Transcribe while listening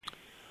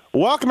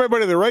Welcome,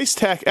 everybody, to the Race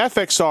Tech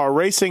FXR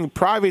Racing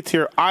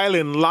Privateer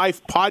Island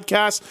Life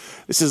podcast.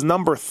 This is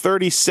number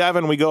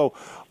 37. We go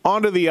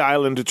onto the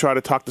island to try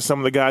to talk to some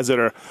of the guys that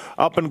are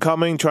up and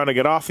coming, trying to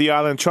get off the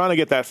island, trying to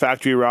get that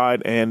factory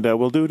ride, and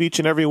we'll do it each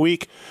and every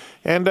week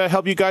and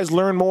help you guys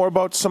learn more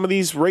about some of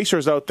these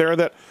racers out there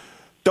that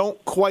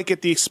don't quite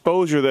get the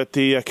exposure that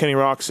the Kenny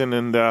Roczen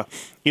and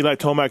Eli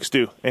Tomacs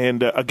do.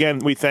 And again,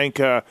 we thank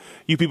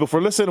you people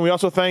for listening. We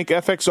also thank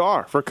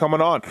FXR for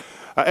coming on.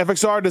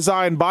 FXR,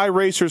 designed by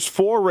racers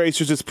for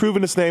racers, has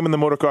proven its name in the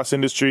motocross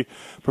industry,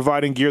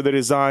 providing gear that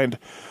is designed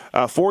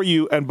for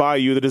you and by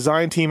you. The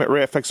design team at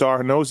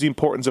FXR knows the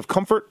importance of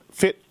comfort,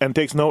 fit, and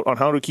takes note on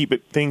how to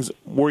keep things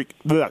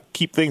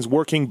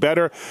working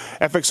better.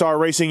 FXR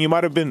Racing, you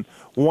might have been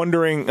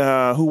wondering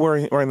who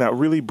wearing that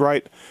really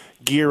bright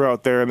gear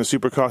out there in the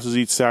Supercrosses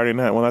each Saturday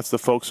night. Well, that's the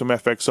folks from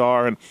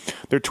FXR, and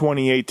their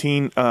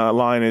 2018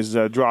 line is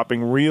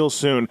dropping real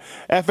soon.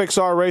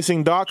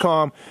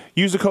 FXRracing.com.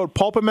 Use the code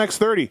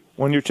PulpMX30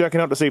 when you're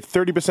checking out to save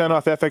 30%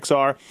 off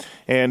FXR,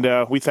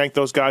 and we thank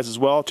those guys as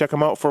well. Check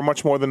them out for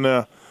much more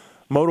than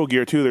moto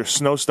gear, too. Their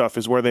snow stuff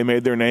is where they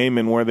made their name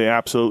and where they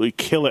absolutely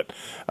kill it.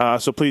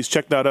 So please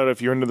check that out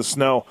if you're into the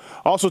snow.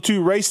 Also,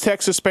 too, Race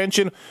Tech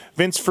Suspension,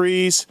 Vince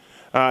Freeze,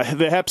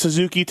 the Hep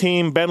Suzuki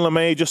team, Ben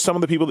LeMay, just some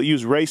of the people that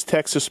use Race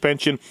Tech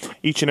suspension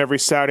each and every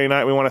Saturday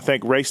night. We want to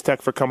thank Race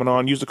Tech for coming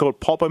on. Use the code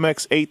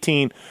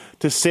PulpMX18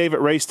 to save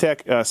at Race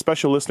Tech.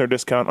 Special listener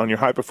discount on your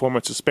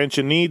high-performance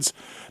suspension needs.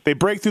 They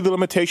break through the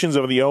limitations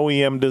of the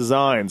OEM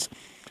designs.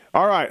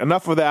 All right,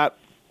 enough of that.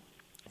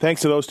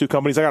 Thanks to those two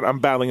companies. I'm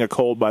battling a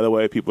cold, by the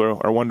way, people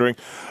are wondering.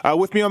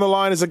 With me on the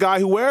line is a guy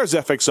who wears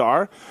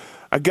FXR,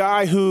 a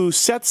guy who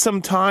set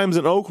some times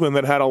in Oakland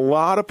that had a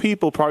lot of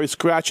people probably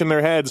scratching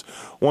their heads,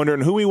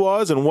 wondering who he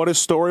was and what his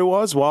story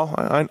was. Well,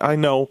 I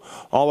know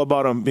all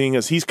about him, being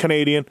as he's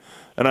Canadian,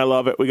 and I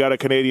love it. We got a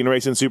Canadian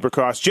racing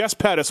Supercross. Jesse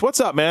Pettis, what's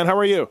up, man? How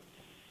are you?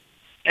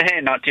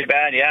 Hey, not too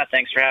bad. Yeah,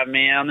 thanks for having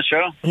me on the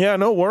show. Yeah,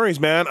 no worries,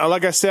 man.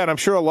 Like I said, I'm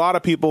sure a lot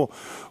of people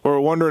were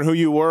wondering who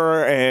you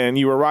were, and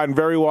you were riding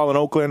very well in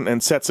Oakland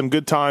and set some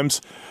good times.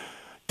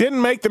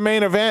 Didn't make the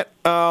main event,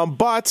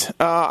 but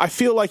I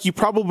feel like you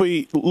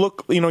probably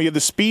look, you have the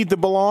speed to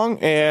belong,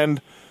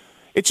 and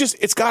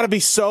it's got to be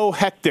so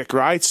hectic,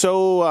 right?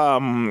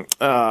 So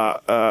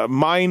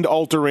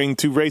mind-altering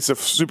to race a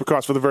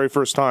Supercross for the very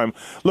first time.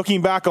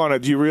 Looking back on it,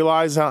 do you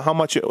realize how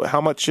much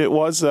it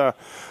was of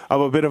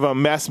a bit of a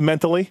mess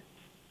mentally?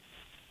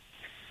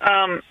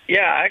 Yeah,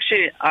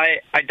 actually,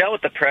 I dealt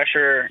with the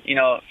pressure,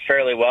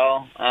 fairly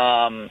well.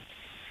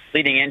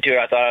 Leading into it,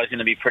 I thought I was going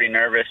to be pretty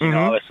nervous,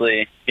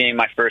 obviously being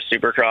my first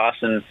Supercross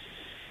and,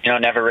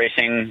 never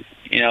racing,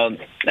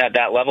 at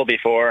that level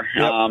before,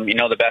 yep.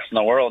 The best in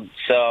the world.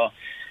 So,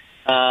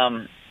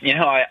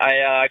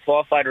 I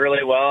qualified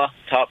really well,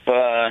 top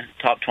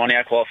 20.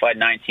 I qualified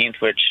 19th,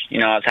 which, I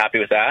was happy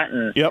with that.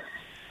 And, yep.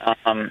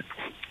 I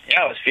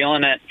was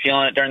feeling it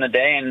during the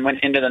day and went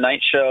into the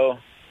night show.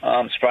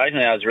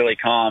 Surprisingly, I was really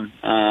calm.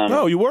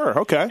 Oh, you were?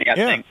 Okay.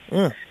 I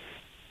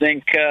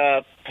think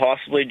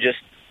possibly just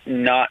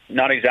not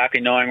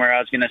exactly knowing where I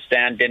was going to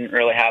stand, didn't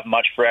really have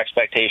much for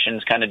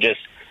expectations, kind of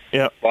just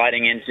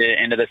sliding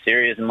into the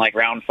series in like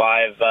round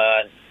 5,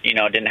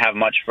 didn't have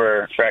much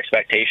for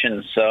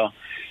expectations. So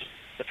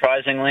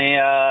surprisingly,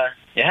 I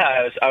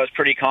was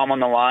pretty calm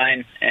on the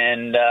line,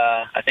 and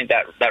I think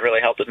that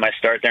really helped with my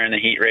start there in the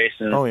heat race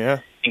and,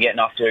 and getting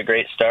off to a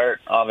great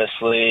start.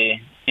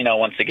 Obviously,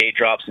 once the gate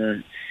drops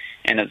and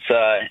it's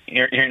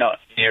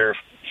you're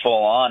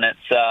full on,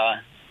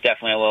 it's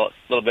definitely a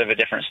little bit of a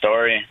different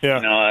story. Yeah.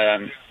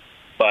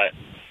 But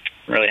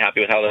I'm really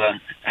happy with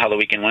how the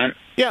weekend went.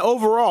 Yeah,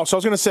 overall. So I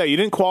was going to say, you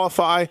didn't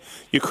qualify.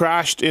 You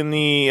crashed in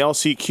the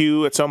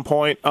LCQ at some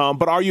point.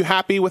 But are you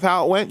happy with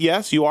how it went?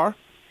 Yes, you are?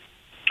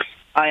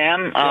 I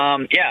am.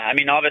 I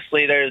mean,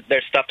 obviously there's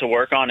stuff to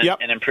work on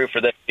and improve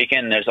for this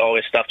weekend. There's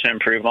always stuff to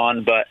improve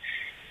on. But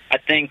I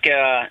think,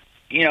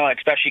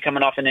 especially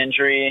coming off an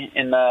injury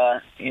in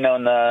the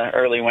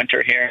early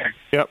winter here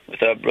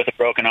with a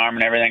broken arm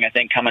and everything, I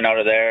think coming out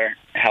of there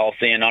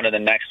healthy and onto the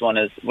next one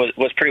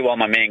was pretty well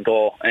my main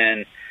goal,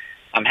 and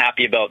I'm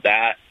happy about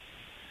that.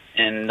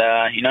 And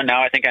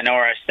now I think I know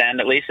where I stand.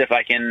 At least if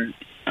I can,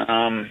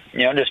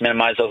 just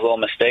minimize those little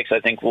mistakes, I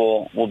think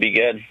we'll be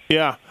good.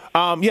 Yeah.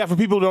 For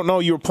people who don't know,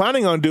 you were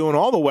planning on doing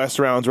all the West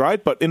rounds,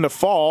 right? But in the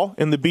fall,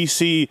 in the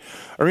BC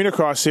Arena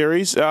Cross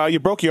Series, you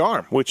broke your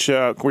arm, which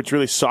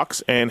really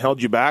sucks and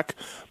held you back.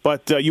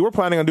 But you were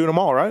planning on doing them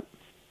all, right?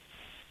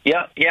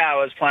 Yeah. I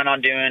was planning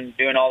on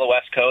doing all the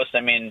West Coast.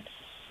 I mean,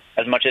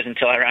 as much as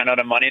until I ran out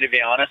of money, to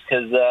be honest,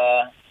 because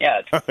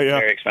it's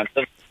very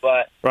expensive.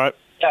 But right.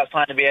 Yeah, I was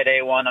planning to be at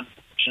A1.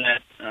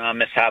 Unfortunate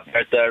mishap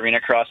at the Arena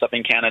Cross up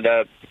in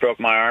Canada broke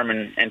my arm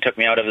and took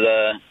me out of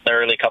the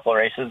early couple of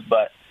races,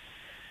 but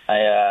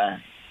I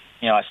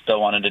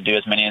still wanted to do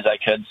as many as I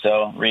could,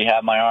 so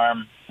rehab my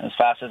arm as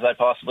fast as I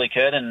possibly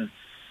could, and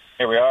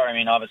here we are. I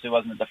mean, obviously it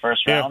wasn't the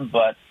first round,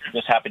 but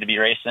just happy to be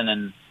racing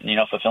and,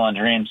 fulfilling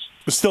dreams.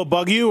 Does it still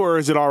bug you, or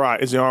is it all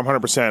right? Is the arm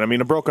 100%? I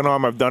mean, a broken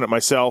arm, I've done it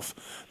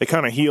myself. They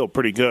kind of heal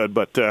pretty good,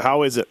 but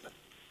how is it?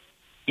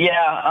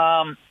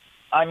 Yeah,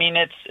 I mean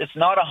it's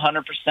not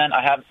 100%.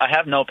 I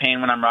have no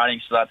pain when I'm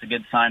riding, so that's a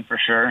good sign for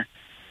sure.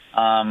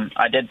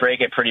 I did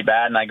break it pretty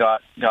bad, and I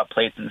got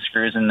plates and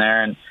screws in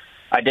there, and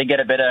I did get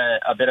a bit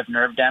of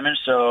nerve damage,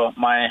 so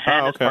my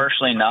hand is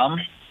partially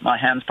numb. My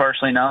hand's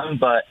partially numb,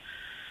 but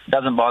it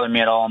doesn't bother me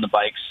at all on the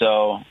bike.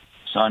 So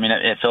I mean,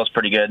 it feels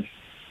pretty good.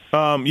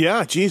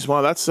 Yeah, geez,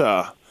 wow, that's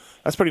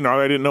pretty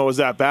gnarly. I didn't know it was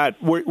that bad.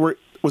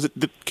 Was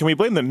it? Can we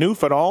blame the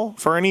noof at all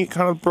for any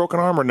kind of broken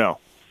arm, or no?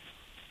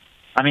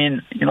 I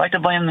mean, you'd like to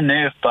blame the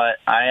noof, but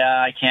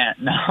I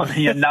can't. No,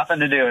 he had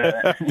nothing to do with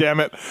it. Damn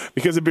it,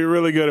 because it'd be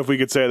really good if we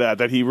could say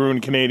that he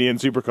ruined Canadian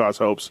Supercross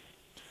hopes.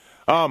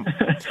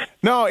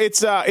 No,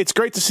 it's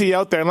great to see you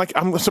out there, and like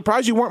I'm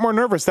surprised you weren't more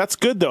nervous. That's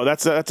good though.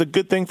 That's a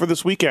good thing for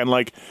this weekend.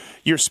 Like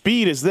your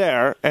speed is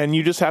there, and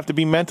you just have to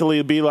be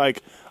mentally be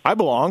like, I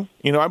belong.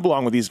 I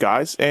belong with these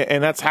guys,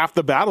 and that's half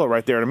the battle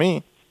right there to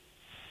me.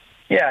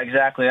 Yeah,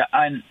 exactly.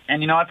 I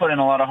put in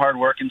a lot of hard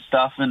work and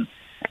stuff, and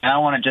I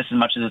want it just as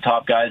much as the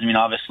top guys. I mean,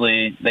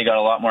 obviously they got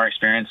a lot more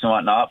experience and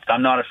whatnot. But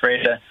I'm not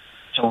afraid to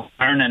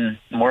learn and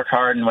work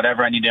hard, and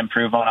whatever I need to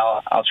improve on,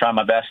 I'll try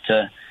my best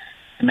to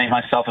make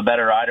myself a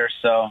better rider.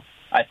 So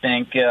I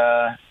think,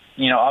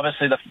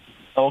 obviously the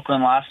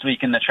Oakland last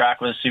week in the track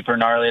was super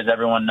gnarly, as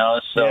everyone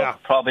knows. So yeah.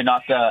 probably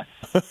not the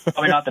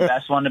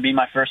best one to be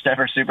my first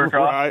ever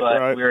Supercross,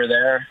 but we were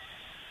there.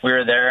 We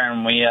were there,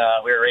 and we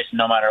were racing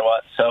no matter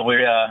what. So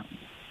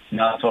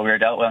that's what we were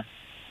dealt with.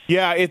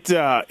 Yeah,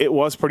 it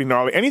was pretty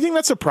gnarly. Anything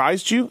that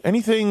surprised you?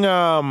 Anything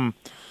that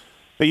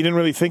you didn't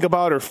really think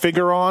about or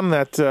figure on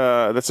that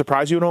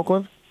surprised you in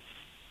Oakland?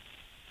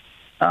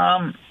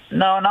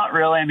 No, not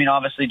really. I mean,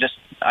 obviously, just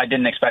I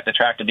didn't expect the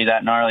track to be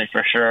that gnarly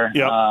for sure.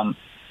 Yep.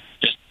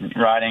 Just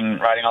riding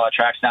all the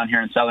tracks down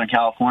here in Southern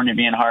California,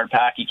 being hard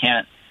pack, you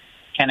can't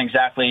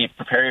exactly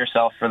prepare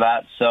yourself for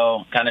that.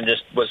 So kind of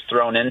just was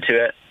thrown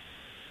into it.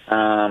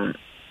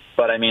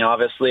 But I mean,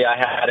 obviously, I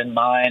had in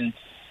mind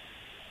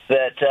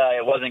that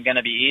it wasn't going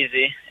to be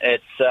easy.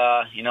 It's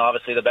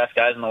obviously the best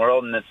guys in the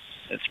world, and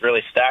it's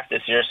really stacked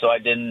this year. So I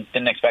didn't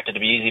expect it to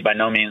be easy by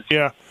no means.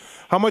 Yeah.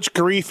 How much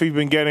grief have you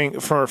been getting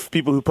for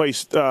people who play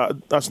us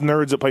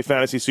nerds that play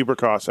fantasy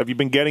Supercross? Have you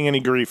been getting any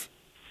grief?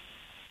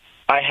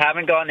 I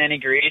haven't gotten any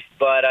grief,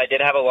 but I did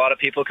have a lot of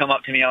people come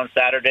up to me on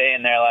Saturday,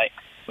 and they're like,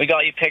 "We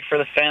got you picked for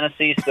the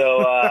fantasy,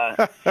 so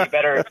you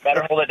better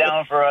hold it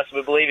down for us.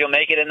 We believe you'll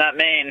make it in that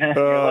main.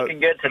 You're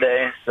looking good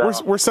today." So.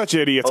 We're such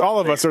idiots. All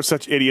of us are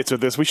such idiots with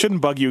this. We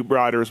shouldn't bug you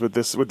riders with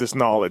this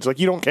knowledge. Like,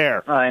 you don't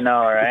care. I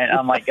know, right?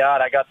 I'm like,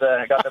 God, I got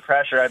the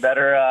pressure. I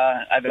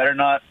better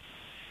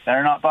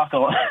not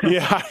buckle.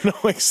 Yeah, I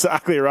know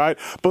exactly right.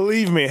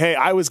 Believe me, hey,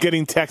 I was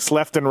getting texts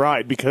left and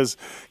right because,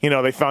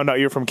 they found out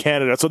you're from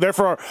Canada. So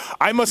therefore,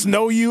 I must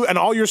know you and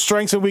all your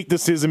strengths and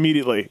weaknesses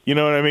immediately. You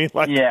know what I mean?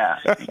 Like, yeah,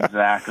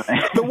 exactly.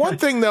 The one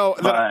thing, though,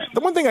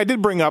 the one thing I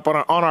did bring up on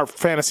our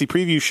fantasy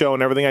preview show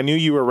and everything, I knew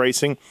you were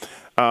racing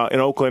in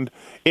Oakland,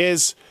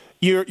 is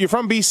you're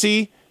from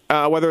BC,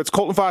 whether it's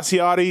Colton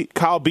Fasciotti,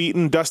 Kyle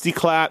Beaton, Dusty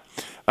Klatt,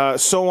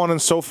 so on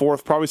and so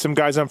forth, probably some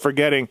guys I'm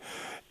forgetting.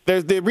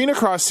 The Arena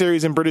Cross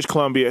Series in British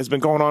Columbia has been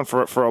going on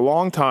for a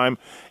long time,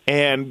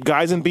 and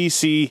guys in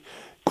BC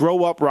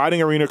grow up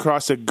riding Arena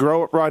Cross, they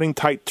grow up riding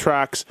tight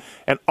tracks,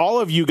 and all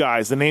of you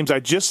guys, the names I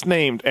just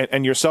named,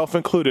 and yourself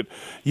included,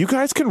 you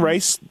guys can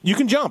race, you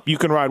can jump, you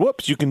can ride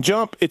whoops, you can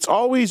jump. It's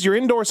always, your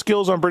indoor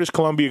skills on British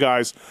Columbia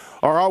guys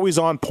are always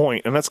on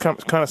point, and that's kind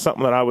of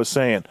something that I was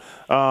saying.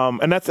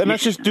 And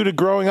that's just due to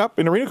growing up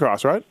in Arena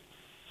Cross, right?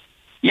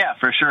 Yeah,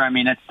 for sure. I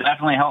mean, it's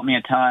definitely helped me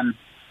a ton.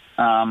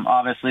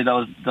 Obviously,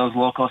 those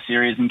local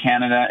series in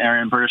Canada or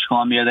in British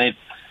Columbia,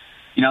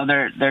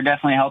 they're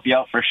definitely help you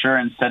out for sure.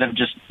 Instead of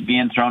just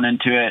being thrown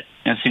into it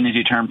as soon as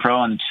you turn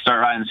pro and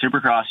start riding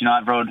Supercross,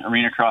 I've rode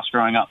Arena Cross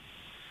growing up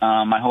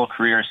my whole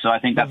career, so I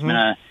think that's been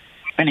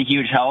a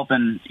huge help.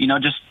 And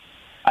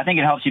I think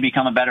it helps you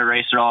become a better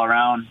racer all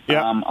around.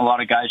 Yeah. A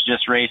lot of guys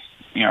just race,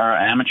 or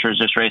amateurs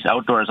just race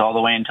outdoors all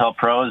the way until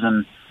pros,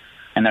 and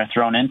they're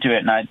thrown into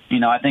it. And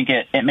I think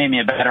it made me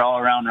a better all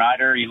around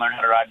rider. You learn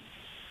how to ride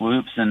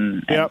whoops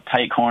and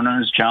tight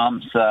corners,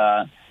 jumps.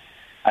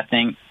 I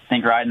think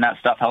riding that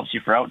stuff helps you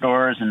for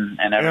outdoors and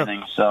everything.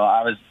 Yeah. So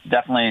I was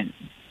definitely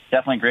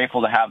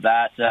grateful to have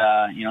that,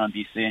 in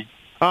BC.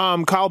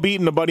 Kyle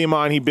Beaton, a buddy of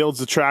mine, he builds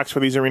the tracks for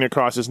these Arena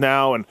Crosses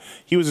now, and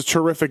he was a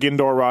terrific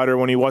indoor rider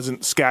when he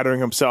wasn't scattering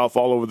himself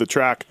all over the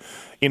track,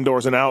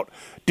 indoors and out.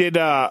 Did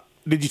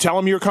you tell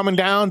him you were coming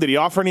down? Did he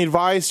offer any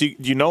advice? Do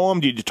you know him?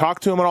 Did you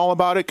talk to him at all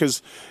about it?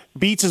 Because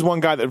Beats is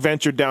one guy that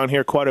ventured down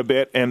here quite a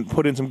bit and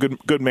put in some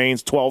good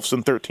mains, 12ths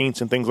and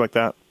 13ths and things like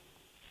that.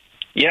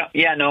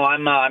 Yeah, no,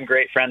 I'm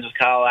great friends with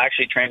Kyle. I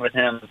actually trained with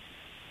him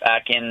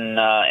back in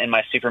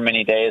my Super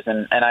Mini days,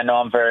 and I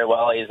know him very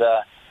well. He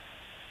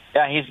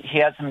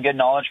had some good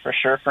knowledge for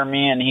sure for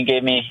me, and he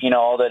gave me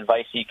all the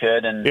advice he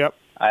could. And yep.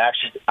 I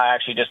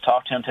actually just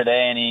talked to him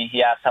today, and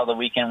he asked how the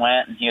weekend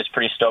went, and he was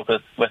pretty stoked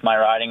with my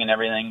riding and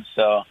everything.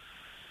 So,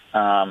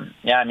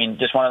 I mean,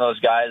 just one of those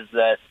guys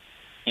that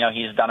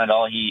he's done it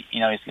all. He's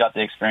got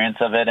the experience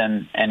of it,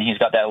 and he's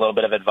got that little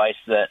bit of advice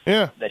that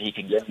he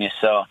could give me.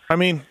 So I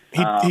mean,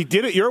 he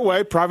did it your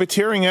way,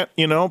 privateering it,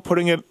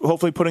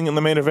 hopefully putting it in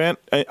the main event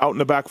out in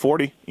the back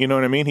 40. You know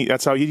what I mean?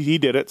 That's how he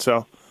did it.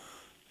 So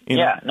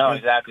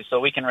exactly. So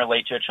we can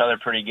relate to each other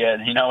pretty good.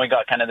 We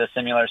got kind of the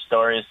similar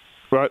stories.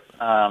 Right.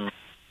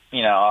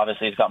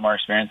 Obviously he's got more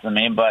experience than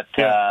me, but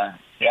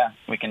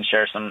we can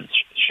share some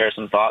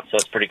thoughts. So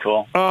it's pretty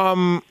cool.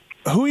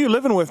 Who are you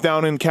living with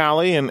down in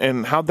Cali,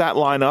 and how'd that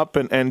line up?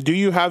 And do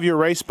you have your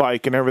race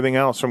bike and everything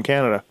else from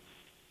Canada?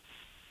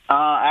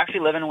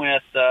 Actually living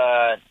with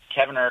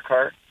Kevin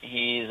Urquhart.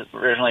 He's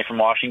originally from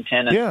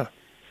Washington, and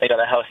they got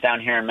a house down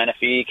here in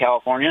Menifee,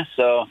 California.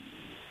 So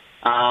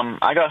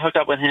I got hooked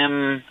up with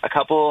him a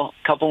couple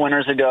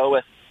winters ago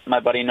with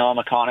my buddy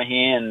Noah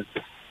McConaughey,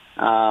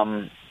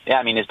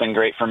 and he's been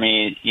great for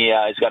me.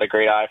 He's got a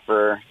great eye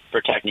for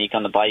technique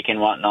on the bike and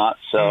whatnot.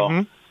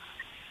 So.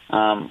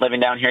 Living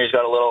down here, he's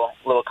got a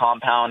little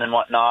compound and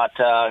whatnot.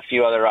 A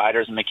few other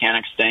riders and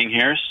mechanics staying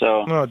here.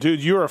 So, oh,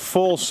 dude, you're a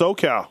full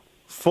SoCal,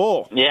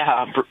 full.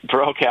 Yeah,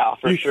 BroCal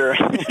for sure.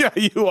 Yeah,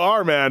 you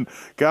are, man.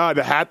 God,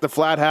 the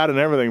flat hat, and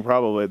everything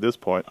probably at this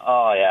point.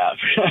 Oh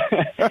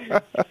yeah.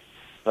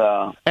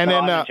 So, and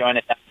then, I'm enjoying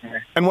it down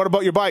here. And what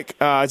about your bike?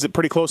 Is it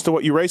pretty close to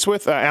what you race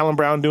with? Alan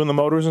Brown doing the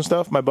motors and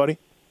stuff, my buddy.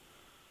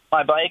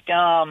 My bike,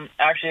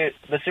 actually,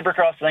 the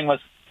Supercross thing was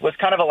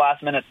kind of a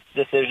last-minute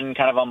decision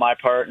kind of on my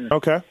part. And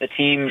the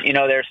team,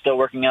 they're still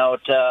working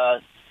out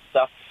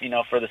stuff,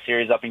 for the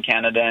series up in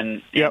Canada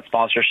and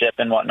sponsorship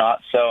and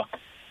whatnot. So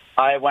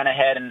I went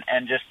ahead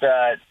and just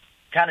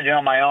kind of doing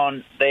on my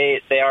own. They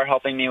are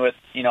helping me with,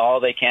 all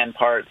they can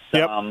parts,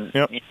 all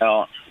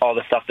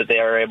the stuff that they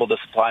are able to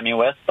supply me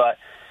with. But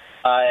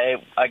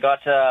I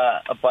got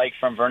a bike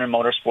from Vernon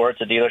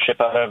Motorsports, a dealership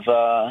out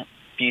of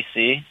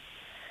BC.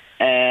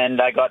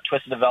 And I got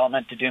Twisted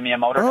Development to do me a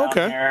motor down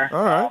here.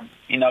 All right.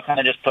 Kind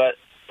of just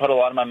put a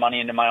lot of my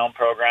money into my own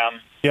program.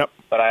 Yep.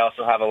 But I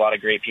also have a lot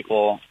of great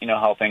people,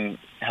 helping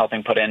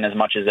put in as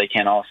much as they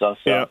can also.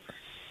 So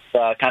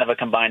kind of a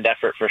combined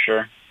effort for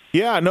sure.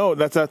 Yeah, no,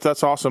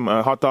 that's awesome.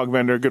 Hot dog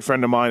vendor, a good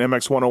friend of mine,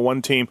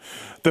 MX101 team,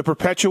 the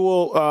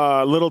perpetual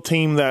little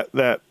team that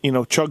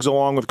chugs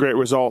along with great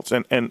results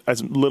and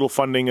as little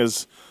funding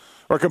as.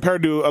 Or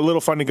compared to a little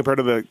funding compared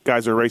to the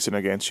guys they're racing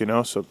against,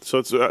 So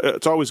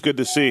it's always good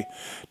to see.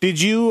 Did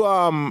you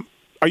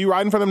are you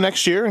riding for them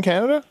next year in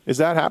Canada? Is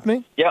that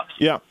happening? Yep.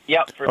 Yeah.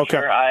 Yep, for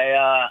sure.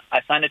 I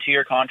signed a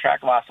 2-year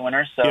contract last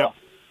winter, so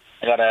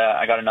I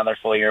got another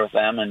full year with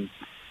them, and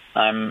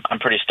I'm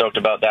pretty stoked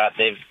about that.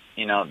 They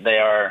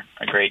are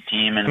a great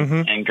team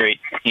and great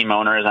team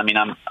owners. I mean,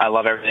 I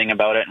love everything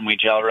about it, and we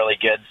gel really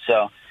good.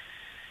 So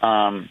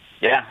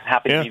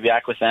happy to be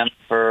back with them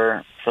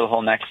for the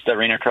whole next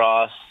Arena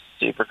Cross,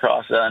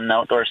 Supercross, and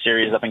outdoor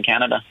series up in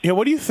Canada. Yeah,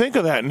 what do you think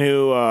of that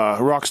new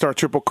Rockstar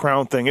Triple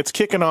Crown thing? It's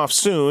kicking off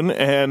soon,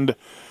 and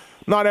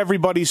not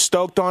everybody's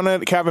stoked on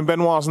it. Kevin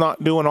Benoit's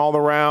not doing all the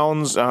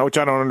rounds, which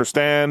I don't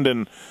understand,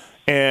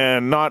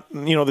 and not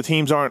the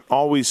teams aren't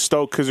always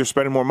stoked because they're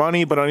spending more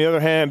money. But on the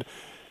other hand,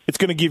 it's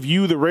going to give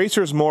you, the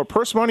racers, more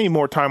purse money,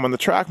 more time on the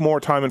track, more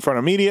time in front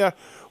of media.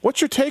 What's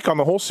your take on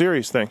the whole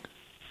series thing?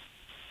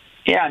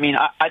 Yeah, I mean,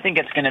 I think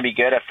it's going to be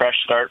good. A fresh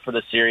start for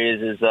the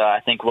series is,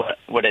 I think,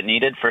 what it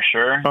needed for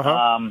sure.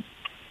 A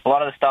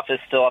lot of the stuff is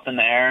still up in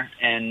the air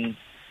and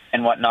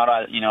whatnot.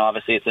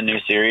 Obviously it's a new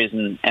series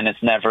and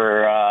it's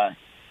never,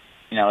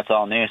 it's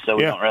all new, so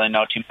we don't really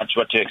know too much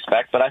what to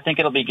expect. But I think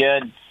it'll be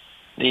good.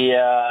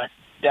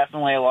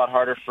 Definitely a lot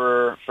harder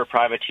for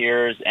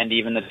privateers and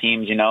even the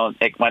teams.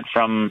 It went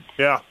from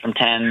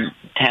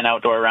 10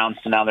 outdoor rounds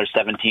to now there's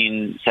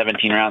 17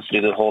 rounds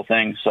to do the whole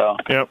thing. So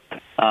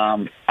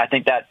I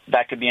think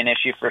that could be an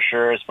issue for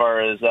sure as far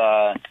as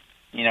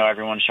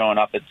everyone showing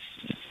up. It's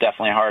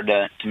definitely hard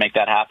to make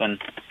that happen.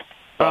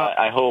 But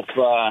I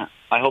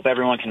hope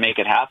everyone can make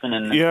it happen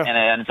and it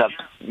ends up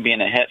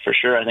being a hit for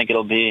sure. I think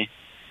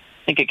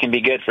it can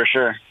be good for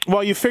sure.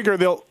 Well, you figure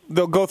they'll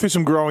go through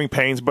some growing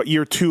pains, but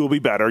year 2 will be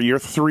better. Year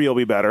 3 will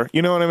be better.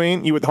 You know what I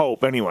mean? You would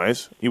hope,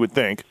 anyways. You would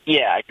think.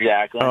 Yeah,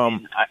 exactly.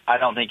 I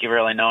don't think you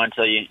really know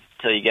until you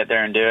get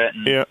there and do it.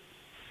 And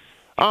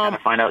kind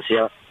of find out, see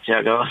how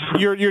it goes.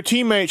 Your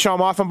teammate Sean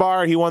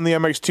Moffenbauer, he won the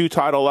MX2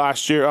 title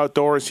last year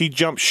outdoors. He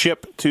jumped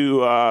ship to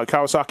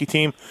Kawasaki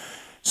team.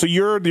 So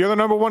you're the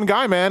number one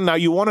guy, man. Now,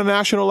 you won a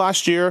national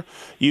last year.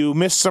 You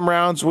missed some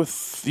rounds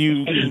with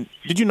you.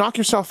 Did you knock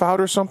yourself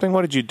out or something?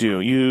 What did you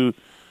do?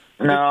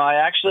 No, I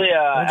actually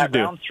at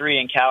round 3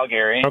 in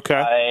Calgary.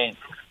 Okay.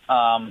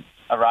 A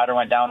rider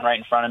went down right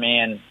in front of me,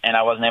 and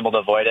I wasn't able to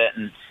avoid it,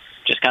 and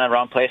just kind of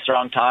wrong place,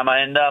 wrong time.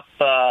 I ended up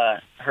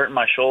hurting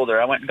my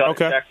shoulder. I went and got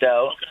it checked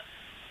out.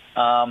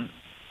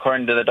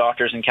 According to the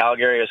doctors in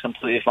Calgary, it was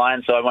completely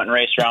fine. So I went and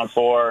raced round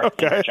 4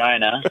 in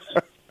Regina,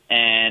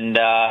 and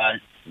the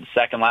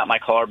second lap, my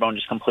collarbone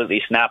just completely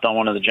snapped on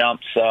one of the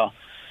jumps. So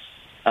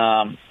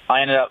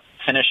I ended up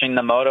finishing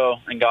the moto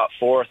and got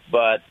 4th,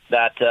 but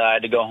I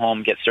had to go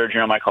home, get surgery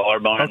on my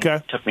collarbone.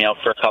 It took me out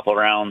for a couple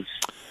rounds.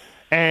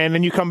 and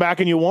then you come back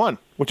and you won,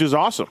 which is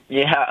awesome.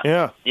 Yeah.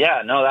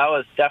 No, that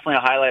was definitely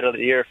a highlight of the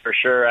year for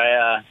sure.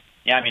 I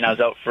was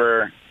out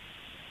for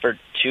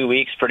 2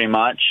 weeks pretty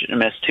much. I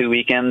missed 2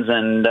 weekends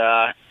and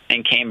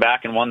came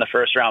back and won the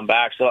first round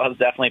back. So I was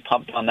definitely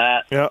pumped on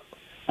that. Yeah.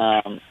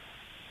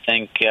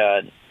 Think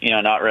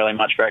not really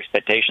much for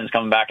expectations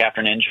coming back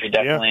after an injury.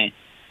 Definitely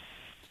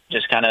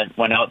just kind of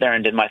went out there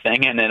and did my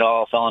thing, and it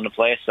all fell into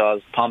place. So I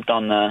was pumped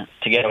to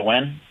get a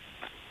win.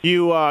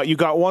 You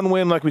got one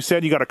win, like we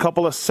said. You got a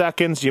couple of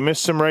seconds. You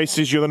missed some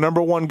races. You're the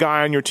number one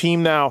guy on your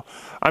team now.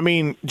 I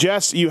mean,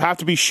 Jess, you have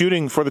to be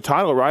shooting for the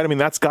title, right? I mean,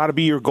 that's got to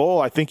be your goal.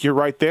 I think you're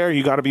right there.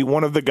 You got to be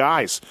one of the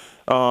guys.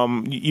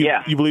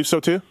 You believe so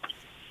too?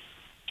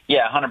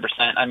 Yeah, 100%.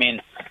 I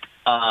mean,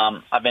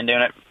 I've been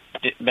doing it.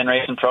 Been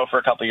racing pro for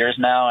a couple of years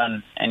now,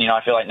 and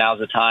I feel like now's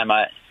the time.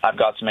 I've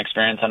got some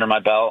experience under my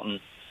belt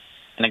and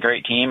a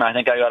great team. I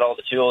think I got all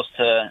the tools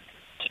to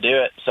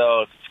do it.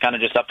 So it's kind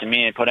of just up to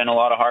me. I put in a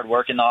lot of hard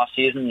work in the off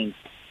season,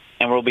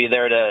 and we'll be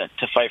there to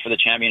fight for the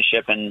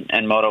championship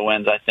and moto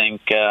wins. I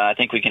think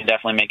we can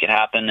definitely make it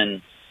happen,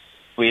 and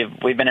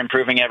we've been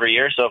improving every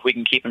year. So if we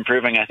can keep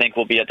improving, I think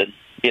we'll be at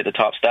the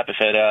top step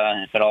if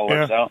it all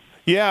works out.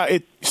 Yeah.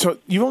 So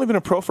you've only been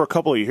a pro for a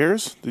couple of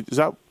years. Is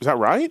that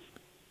right?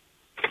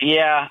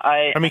 Yeah,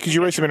 I mean, because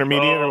you raced some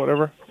intermediate or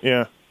whatever.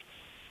 Yeah.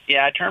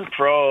 Yeah, I turned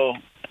pro.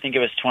 I think it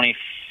was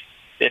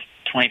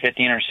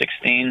 2015 or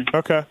 16.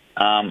 Okay.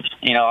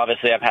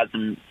 Obviously I've had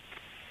some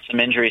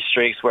injury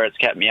streaks where it's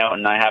kept me out,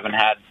 and I haven't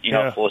had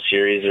full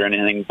series or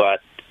anything. But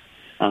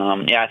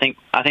I think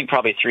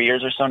probably 3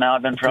 years or so now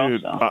I've been pro.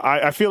 Dude, so.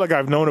 I feel like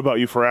I've known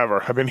about you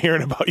forever. I've been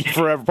hearing about you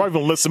forever. Probably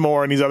from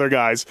Lissamore and these other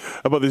guys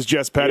about this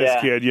Jesse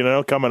Pettis kid,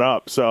 coming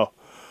up. So.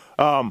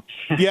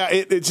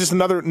 It's just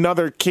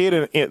another kid,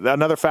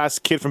 another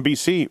fast kid from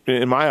BC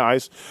in my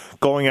eyes,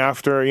 going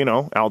after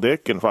Al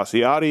Dick and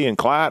Fasciati and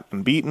Klatt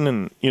and Beaton,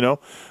 and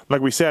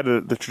like we said,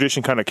 the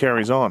tradition kind of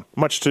carries on.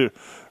 Much to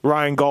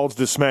Ryan Gauld's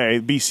dismay,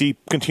 BC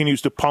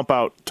continues to pump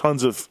out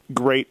tons of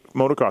great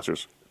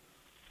motocrossers.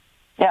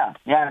 Yeah.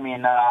 I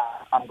mean,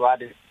 I'm glad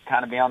to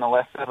kind of be on the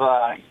list of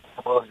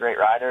those great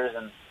riders,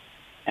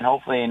 and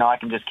hopefully I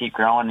can just keep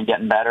growing and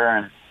getting better,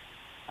 and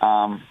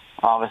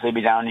obviously be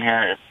down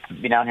here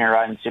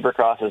riding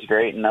Supercross is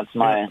great, and that's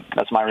my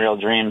real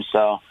dream.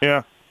 So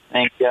yeah, I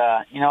think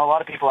a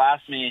lot of people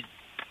ask me,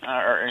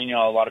 or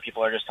a lot of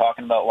people are just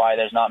talking about why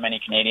there's not many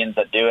Canadians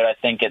that do it. I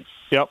think it's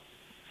a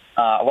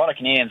lot of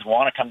Canadians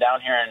want to come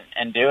down here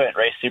and do it,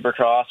 race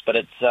Supercross, but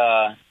it's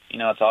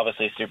it's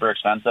obviously super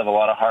expensive, a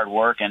lot of hard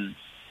work, and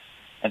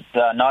it's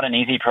not an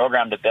easy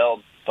program to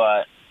build.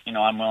 But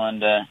I'm willing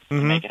to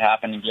make it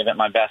happen and give it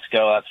my best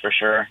go. That's for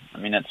sure. I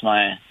mean, it's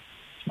my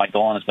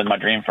goal, and it's been my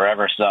dream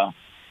forever. So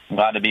I'm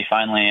glad to be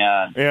finally,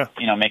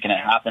 making it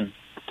happen.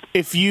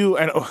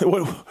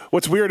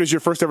 What's weird is your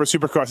first ever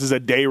Supercross is a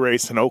day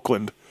race in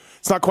Oakland.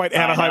 It's not quite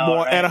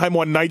Anaheim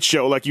one night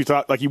show like you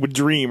thought, like you would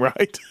dream,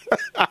 right?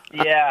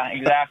 Yeah,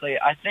 exactly.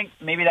 I think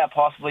maybe that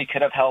possibly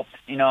could have helped,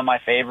 in my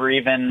favor,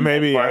 even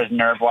as far as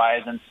nerve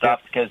wise and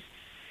stuff, because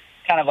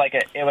kind of like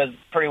it was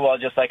pretty well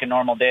just like a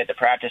normal day at the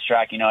practice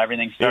track.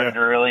 Everything started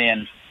early,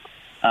 and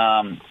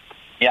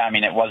I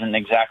mean, it wasn't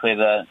exactly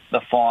the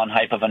full-on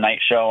hype of a night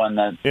show and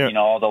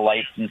all the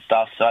lights and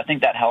stuff. So I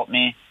think that helped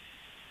me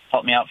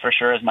out for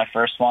sure as my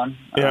first one.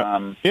 I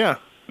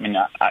mean,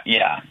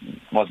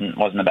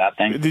 wasn't a bad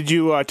thing. Did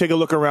you take a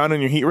look around in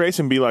your heat race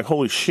and be like,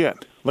 "Holy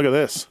shit! Look at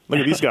this! Look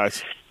at these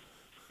guys!"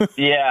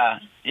 Yeah,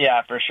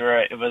 for sure.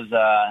 It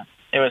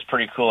was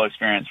pretty cool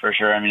experience for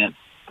sure. I mean, it's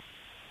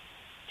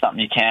something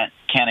you can't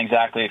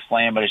exactly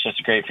explain, but it's just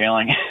a great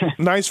feeling.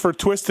 Nice for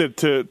Twisted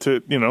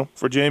to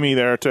for Jamie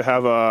there to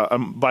have a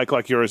bike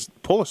like yours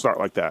pull a start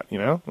like that.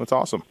 That's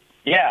awesome.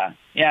 Yeah,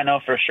 no,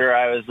 for sure.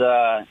 I was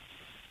I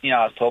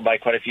was told by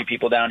quite a few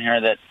people down here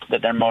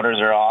that their motors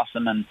are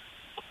awesome, and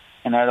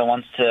they're the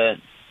ones to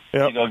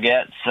go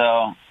get.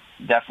 So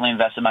definitely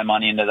invested my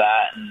money into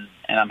that,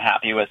 and I'm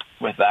happy with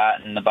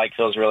that. And the bike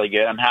feels really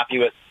good. I'm happy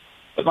with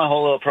my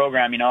whole little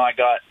program. I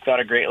got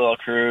a great little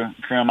crew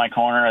in my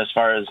corner as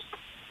far as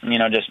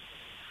just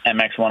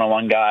MX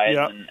 101 guys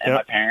and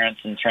my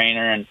parents and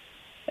trainer, and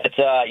it's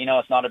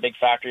it's not a big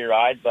factory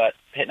ride, but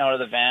hitting out of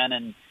the van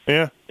and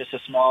just a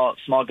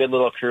small good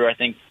little crew. I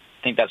think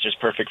that's just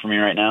perfect for me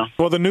right now.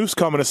 Well, the Noose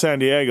coming to San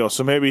Diego,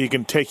 so maybe he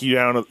can take you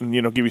down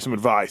and give you some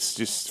advice,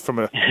 just from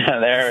a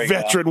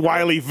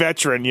wily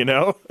veteran.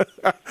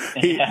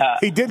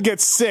 He did get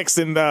sixth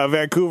in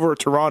Vancouver or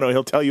Toronto.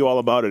 He'll tell you all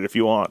about it if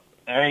you want.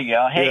 There you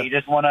go. Hey, you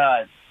just won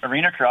a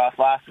arena cross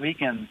last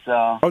weekend.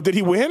 So. Oh, did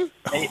he win?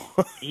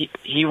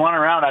 He won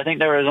around. I think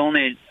there was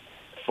only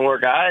 4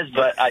 guys,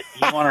 but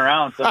he won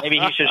around, so maybe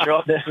he should show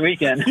up this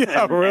weekend.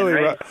 Yeah,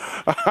 really.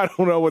 I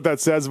don't know what that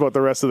says about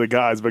the rest of the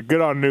guys, but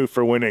good on Newt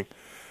for winning.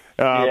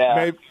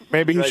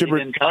 Maybe he should. He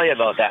didn't tell you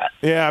about that.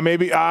 Yeah,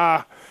 maybe.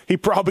 He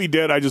probably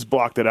did. I just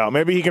blocked it out.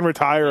 Maybe he can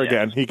retire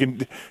again. He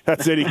can.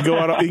 That's it. He can go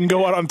out. He can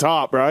go out on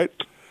top, right?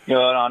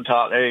 Go out on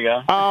top. There you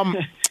go.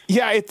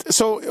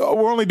 So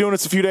we're only doing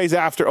this a few days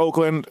after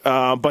Oakland,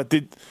 but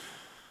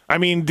I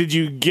mean, did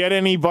you get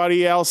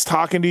anybody else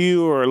talking to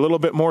you, or a little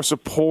bit more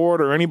support,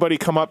 or anybody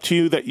come up to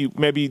you that you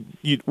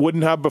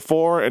wouldn't have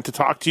before, and to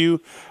talk to you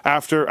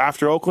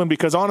after Oakland?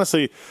 Because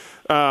honestly,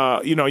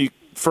 for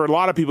a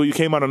lot of people, you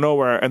came out of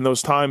nowhere, and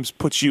those times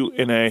put you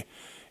in a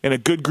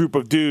good group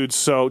of dudes.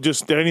 So,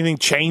 just did anything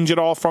change at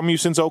all from you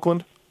since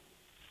Oakland?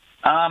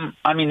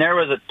 I mean, there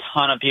was a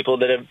ton of people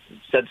that have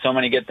said so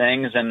many good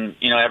things, and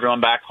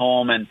everyone back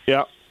home, and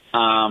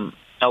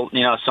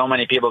so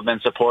many people have been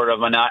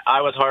supportive, and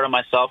I was hard on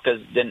myself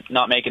because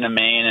not making a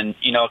main, and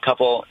a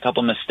couple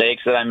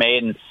mistakes that I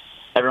made, and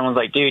everyone's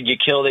like, "Dude, you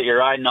killed it. You're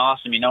riding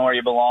awesome. You know where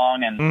you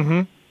belong."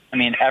 And I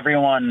mean,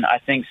 everyone I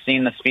think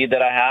seen the speed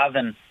that I have,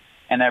 and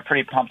they're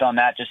pretty pumped on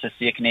that just to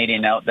see a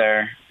Canadian out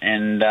there.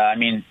 And I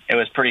mean, it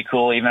was pretty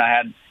cool. Even I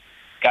had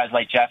guys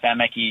like Jeff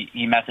Emick. He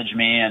messaged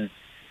me, and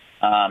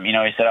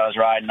he said I was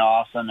riding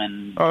awesome,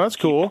 and that's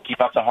cool. Keep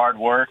up the hard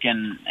work,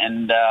 and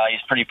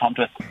he's pretty pumped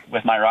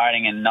with my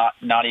riding, and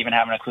not even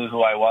having a clue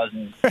who I was,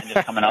 and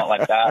just coming out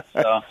like that.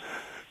 So,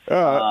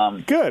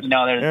 good.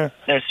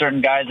 There's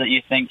certain guys that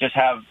you think just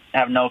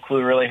have no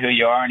clue really who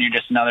you are, and you're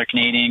just another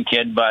Canadian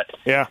kid. But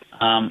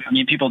I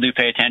mean, people do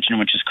pay attention,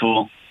 which is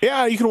cool.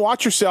 Yeah, you can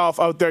watch yourself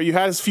out there. You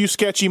had a few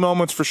sketchy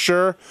moments for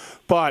sure,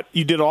 but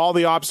you did all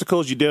the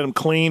obstacles. You did them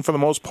clean for the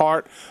most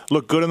part.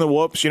 Looked good in the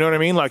whoops. You know what I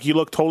mean? Like, you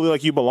looked totally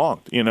like you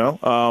belonged. So I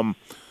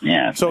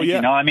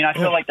mean, I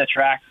feel like the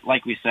track,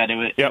 like we said,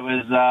 it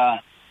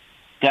was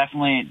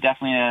definitely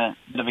a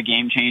bit of a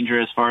game changer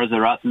as far as the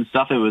ruts and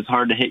stuff. It was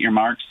hard to hit your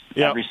marks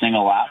every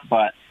single lap,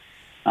 but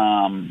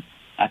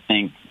I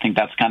think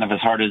that's kind of as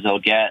hard as they'll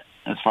get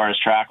as far as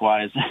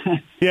track-wise.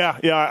 Yeah,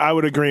 I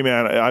would agree,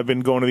 man. I've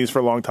been going to these for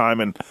a long time,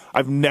 and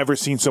I've never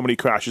seen so many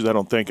crashes, I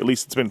don't think. At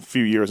least it's been a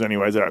few years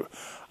anyways.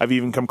 I've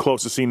even come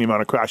close to seeing the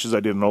amount of crashes I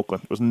did in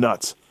Oakland. It was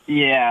nuts.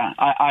 Yeah,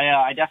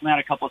 I definitely had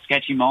a couple of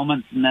sketchy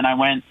moments, and then I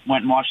went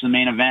and watched the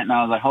main event, and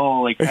I was like,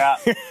 holy crap,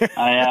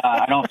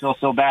 I don't feel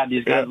so bad.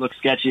 These guys look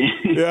sketchy.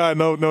 Yeah,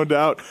 no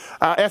doubt.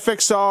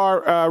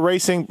 FXR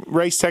Racing,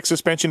 Race Tech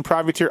Suspension,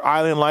 Privateer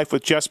Island Life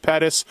with Jesse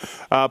Pettis.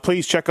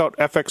 Please check out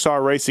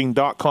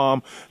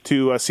FXRRacing.com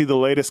to see the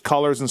latest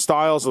colors and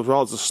styles, as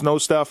well as the snow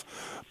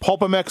stuff.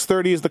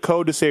 PulpMX30 is the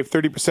code to save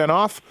 30%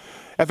 off.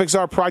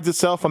 FXR prides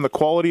itself on the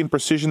quality and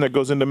precision that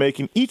goes into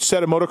making each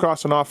set of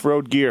motocross and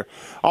off-road gear.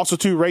 Also,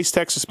 too, Race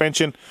Tech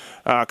Suspension,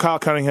 Kyle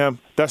Cunningham,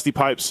 Dusty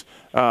Pipes,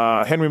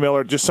 Henry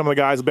Miller, just some of the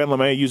guys, Ben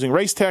LeMay, using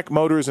Race Tech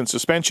motors and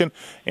suspension,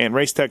 and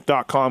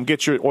racetech.com.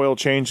 Get your oil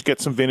change, get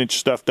some vintage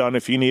stuff done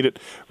if you need it,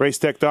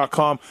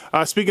 racetech.com.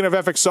 Speaking of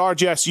FXR,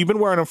 Jess, you've been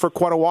wearing them for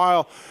quite a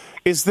while.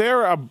 Is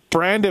there a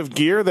brand of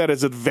gear that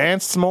has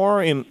advanced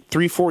more in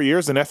 3-4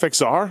 years than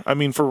FXR? I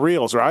mean, for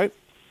reals, right?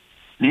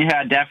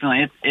 Yeah,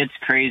 definitely. It's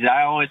crazy.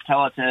 I always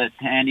tell it to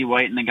Andy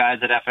White and the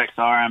guys at FXR.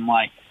 I'm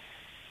like,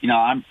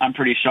 I'm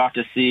pretty shocked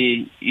to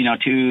see,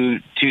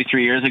 2-3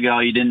 years ago,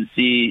 you didn't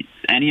see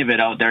any of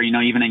it out there.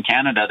 Even in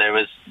Canada, there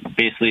was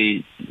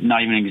basically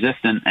not even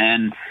existent.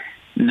 And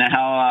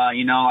now,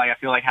 I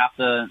feel like half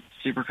the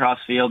Supercross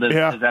field is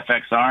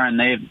FXR, and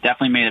they've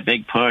definitely made a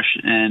big push,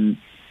 and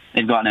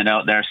they've gotten it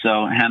out there.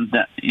 So hands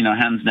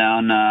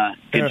down,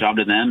 good job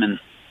to them,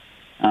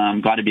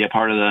 and glad to be a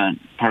part of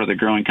the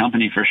growing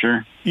company for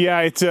sure.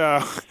 Yeah, you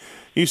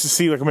used to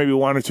see like maybe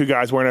one or two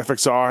guys wearing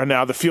FXR, and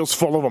now the field's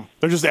full of them.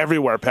 They're just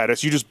everywhere,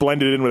 Pettis. You just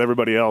blended in with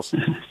everybody else.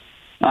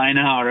 I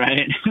know,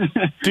 right?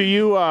 Do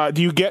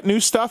you get new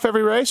stuff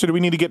every race, or do we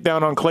need to get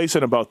down on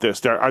Clayson about this?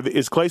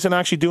 Is Clayson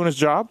actually doing his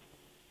job?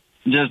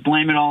 Just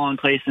blame it all on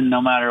Clayson,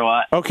 no matter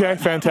what. Okay,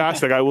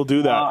 fantastic. I will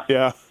do that.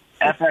 Yeah.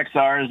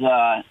 FXR's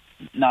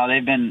no,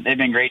 they've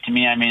been great to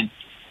me. I mean,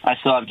 I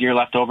still have gear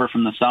left over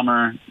from the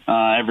summer.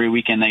 Every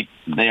weekend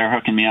they are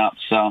hooking me up.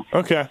 So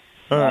okay,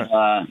 all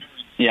right.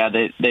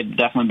 They've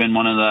definitely been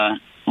one of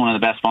the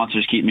best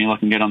sponsors, keep me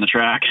looking good on the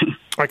track.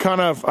 I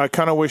kind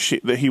of wish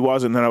that he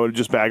wasn't, then I would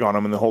just bag on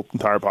him in the whole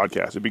entire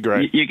podcast. It'd be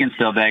great. You can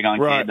still bag on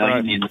Cade, though.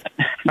 Right. You need that.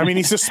 I mean,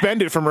 he's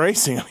suspended from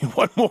racing. I mean,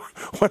 what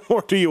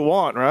more do you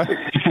want, right?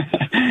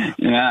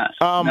 Yeah.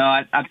 No,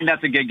 I think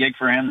that's a good gig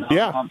for him.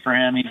 Yeah. Pump for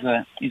him.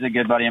 He's a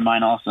good buddy of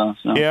mine also.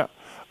 So. Yeah.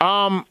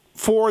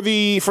 For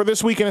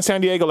this weekend in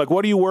San Diego, like,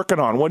 what are you working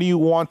on? What do you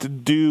want to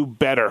do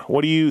better?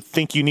 What do you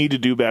think you need to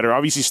do better?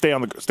 Obviously, stay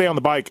on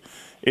the bike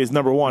is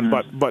number one,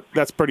 but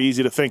that's pretty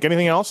easy to think.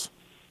 Anything else?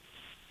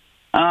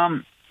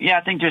 Yeah,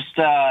 I think just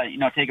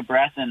take a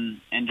breath and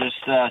just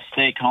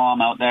stay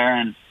calm out there,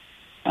 and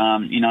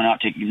not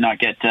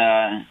get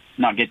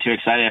too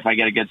excited if I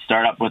get a good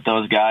start up with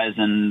those guys,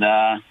 and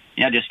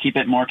just keep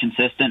it more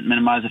consistent,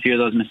 minimize a few of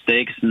those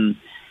mistakes, and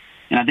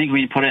I think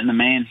we can put it in the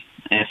main.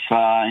 If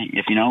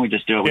we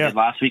just do what we did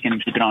last week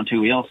and keep it on two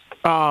wheels.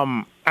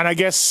 And I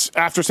guess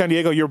after San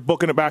Diego, you're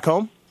booking it back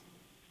home?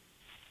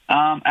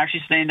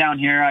 Actually staying down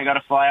here. I got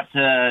to fly up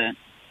to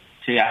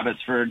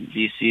Abbotsford,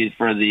 BC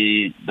for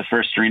the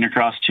first Arena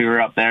Cross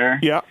tour up there.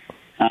 Yeah.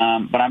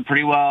 But I'm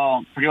pretty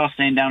well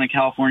staying down in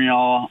California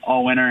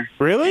all winter.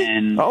 Really?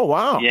 And oh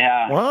wow.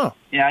 Yeah. Wow.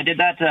 Yeah, I did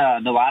that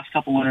the last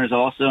couple winters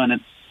also,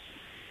 and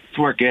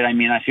worked good. I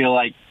mean, I feel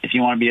like if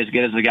you want to be as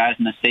good as the guys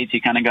in the States,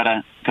 you kind of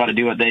gotta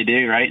do what they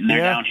do, right? And they're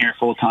down here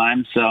full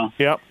time, so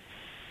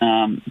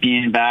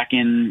being back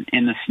in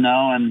the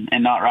snow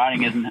and not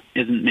riding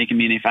isn't making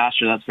me any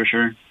faster. That's for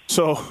sure.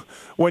 So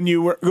when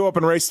you go up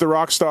and race the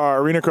Rockstar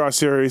Arena Cross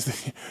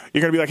Series, you're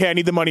going to be like, hey, I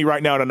need the money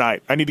right now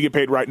tonight. I need to get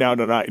paid right now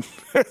tonight.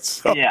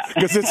 Because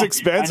it's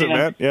expensive,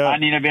 man. Yeah. I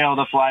need to be able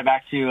to fly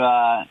back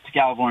to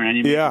California. I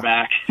need to get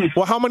back.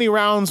 Well, how many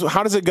rounds?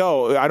 How does it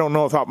go? I don't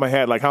know off the top of my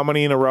head. Like how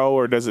many in a row,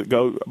 or does it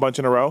go a bunch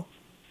in a row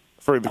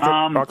for the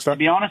Rockstar? To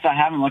be honest, I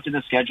haven't looked at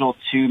the schedule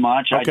too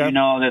much. Okay. I do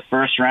know the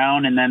first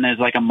round, and then there's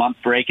like a month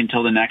break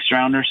until the next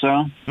round or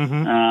so.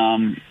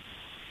 Mm-hmm.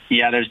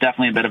 There's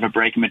definitely a bit of a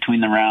break in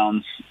between the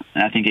rounds,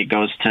 and I think it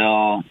goes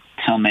till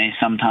May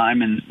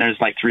sometime, and there's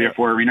like 3 or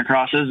 4 arena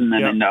crosses, and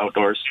then into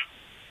outdoors.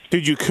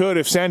 Dude, you could,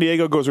 if San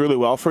Diego goes really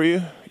well for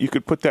you, you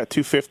could put that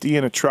 250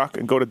 in a truck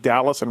and go to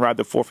Dallas and ride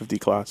the 450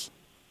 class.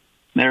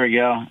 There we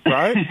go.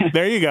 Right?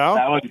 There you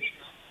go.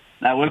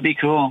 That would be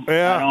cool.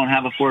 Yeah. I don't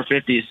have a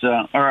 450, so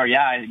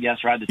I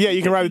guess ride the 250. Yeah,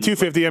 you can ride the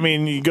 250. I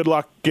mean, good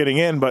luck getting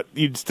in, but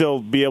you'd still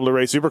be able to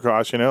race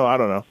Supercross, I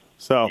don't know.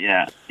 So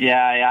Yeah,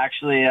 I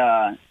actually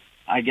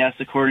I guess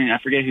I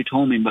forget who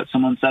told me, but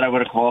someone said I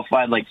would have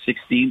qualified like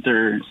 16th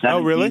or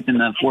 17th in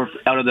the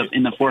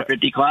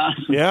 450 class.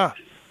 Yeah.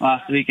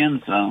 Last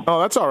weekend, so. Oh,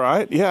 that's all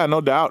right. Yeah,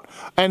 no doubt.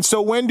 And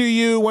so when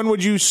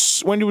would you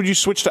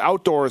switch to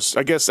outdoors?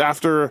 I guess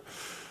after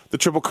the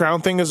Triple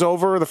Crown thing is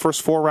over, the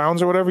first 4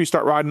 rounds or whatever, you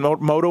start riding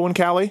moto in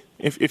Cali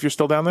if you're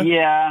still down there?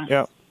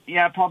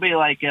 Yeah, probably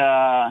like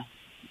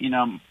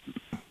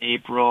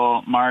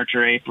March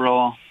or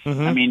April.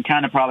 Mm-hmm. I mean,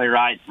 kind of probably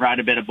ride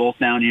a bit of both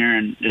down here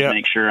and just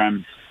make sure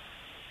I'm,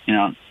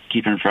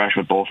 keeping fresh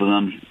with both of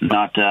them.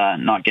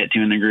 Not get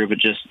too in the groove, but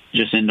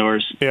just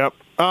indoors. Yep.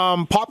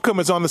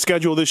 Popcom is on the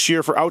schedule this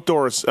year for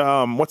outdoors.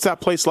 What's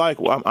that place like?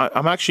 Well,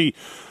 I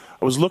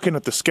was looking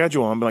at the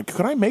schedule. And I'm like,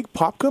 could I make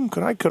Popcom?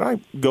 Could I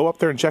go up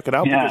there and check it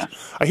out? Yeah.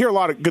 Because I hear a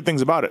lot of good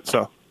things about it.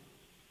 So.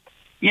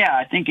 Yeah,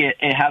 I think it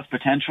has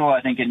potential.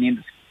 I think it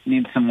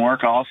needs some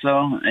work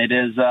also. It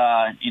is,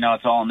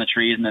 it's all in the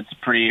trees, and it's a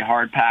pretty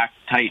hard-packed,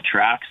 tight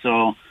track.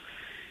 So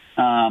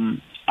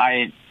I'm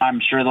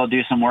sure they'll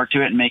do some work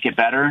to it and make it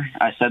better.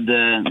 I said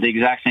the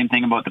exact same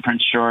thing about the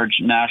Prince George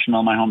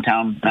National, my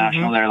hometown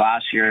national there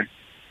last year.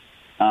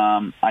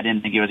 I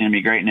didn't think it was going to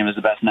be great, and it was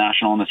the best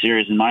national in the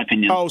series, in my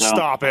opinion. Oh,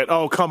 stop it.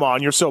 Oh, come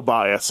on. You're so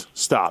biased.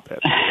 Stop it.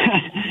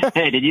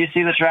 Hey, did you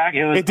see the track?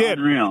 It did.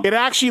 Unreal. It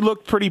actually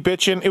looked pretty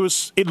bitchin'.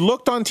 It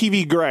looked on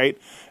TV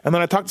great, and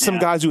then I talked to some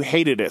guys who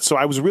hated it, so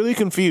I was really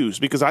confused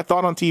because I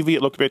thought on TV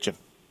it looked bitchin'.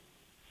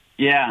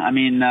 Yeah, I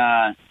mean,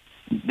 I'm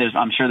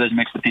sure there's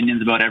mixed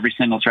opinions about every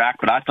single track,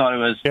 but I thought it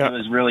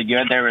was really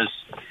good. There was,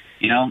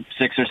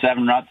 6 or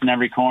 7 ruts in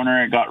every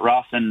corner. It got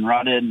rough and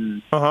rutted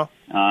and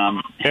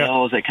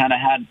hills. It kind of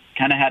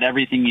had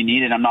everything you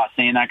needed. I'm not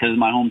saying that because it's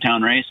my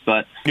hometown race,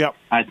 but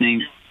I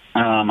think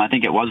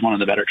it was one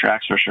of the better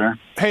tracks for sure.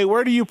 Hey,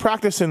 where do you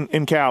practice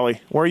in Cali?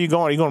 Where are you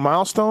going? Are you going to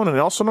Milestone and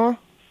Elsinore?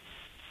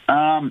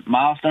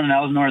 Milestone and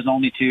Elsinore is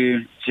only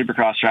 2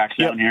 Supercross tracks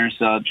down here,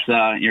 so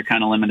it's you're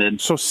kind of limited.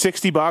 So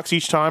 $60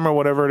 each time or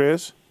whatever it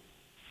is?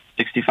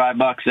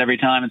 $65 every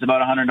time. It's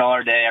about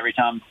 $100 a day every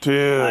time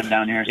I'm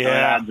down here, so it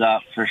adds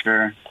up for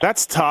sure.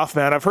 That's tough,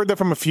 man. I've heard that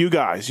from a few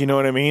guys. You know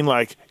what I mean?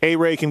 Like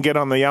A-Ray can get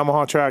on the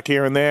Yamaha track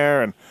here and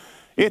there, and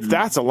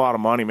that's a lot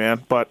of money,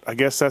 man. But I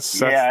guess it's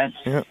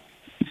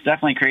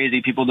definitely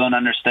crazy. People don't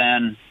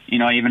understand.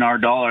 Even our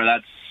dollar.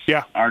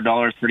 Our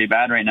dollar is pretty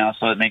bad right now,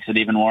 so it makes it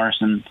even worse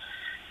and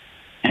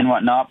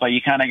whatnot. But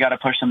you kind of got to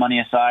push the money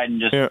aside and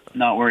just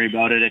not worry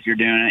about it if you're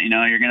doing it.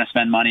 You're going to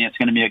spend money. It's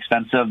going to be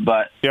expensive,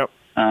 but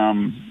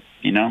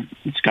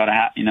it's got to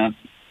happen.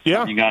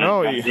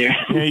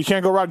 You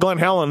can't go ride Glen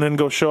Helen and then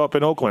go show up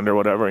in Oakland or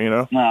whatever.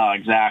 No,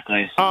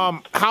 exactly.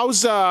 So.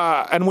 How's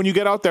and when you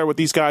get out there with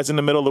these guys in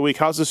the middle of the week,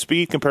 how's the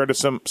speed compared to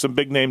some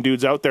big name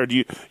dudes out there?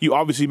 Do you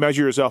obviously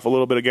measure yourself a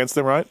little bit against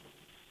them, right?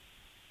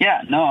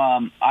 Yeah, no.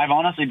 I've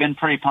honestly been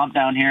pretty pumped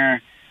down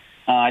here.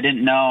 I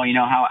didn't know,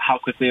 how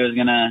quickly I was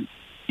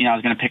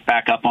gonna pick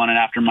back up on it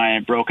after my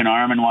broken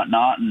arm and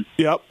whatnot. And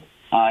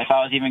if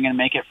I was even going to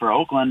make it for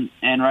Oakland,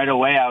 and right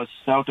away I was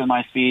stoked with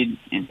my speed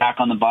back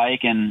on the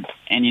bike, and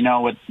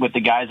with the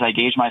guys I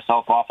gauged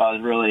myself off, I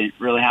was really,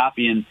 really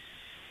happy. And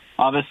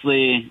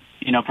obviously,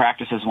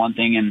 practice is one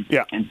thing, and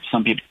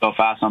some people go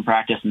fast on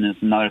practice, and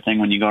it's another thing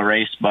when you go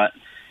race. But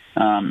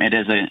it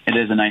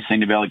is a nice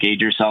thing to be able to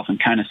gauge yourself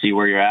and kind of see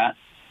where you're at.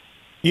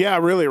 Yeah,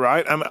 really,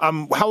 right?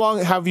 How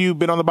long have you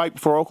been on the bike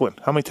before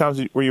Oakland? How many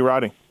times were you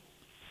riding?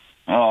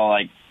 Oh,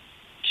 like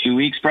 2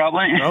 weeks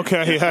probably.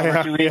 Okay,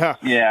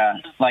 yeah.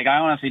 Like I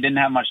honestly didn't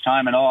have much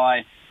time at all.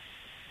 I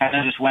kind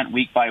of just went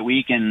week by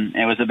week, and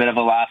it was a bit of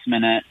a last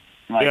minute.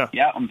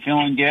 I'm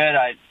feeling good.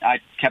 I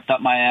kept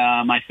up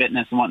my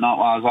fitness and whatnot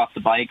while I was off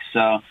the bike.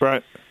 So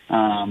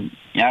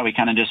we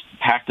kind of just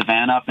packed the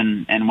van up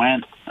and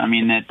went. I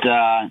mean,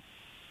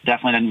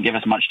 definitely didn't give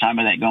us much time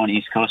with that going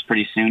East Coast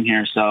pretty soon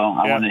here, so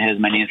I wanted to hit as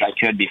many as I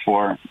could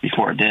before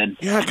it did.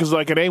 Yeah, because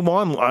like at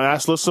A1, I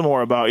asked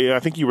Lissamore about you. I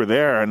think you were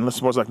there, and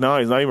Lissamore's like, no,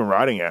 he's not even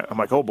riding yet. I'm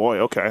like, oh boy,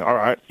 okay, all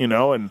right,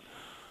 and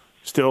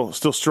still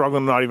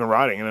struggling, not even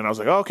riding. And then I was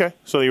like, oh, okay,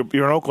 so you're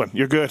in Oakland,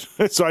 you're good.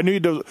 So I knew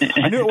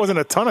it wasn't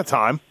a ton of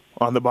time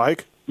on the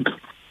bike.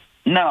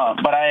 No,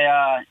 but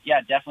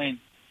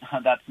definitely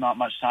that's not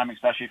much time,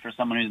 especially for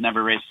someone who's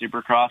never raced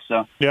Supercross.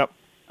 So yep.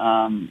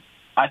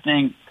 I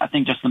think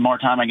just the more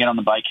time I get on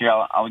the bike here,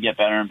 I'll get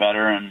better and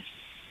better, and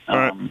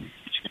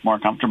just get more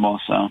comfortable.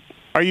 So,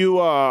 are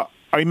you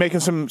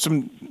making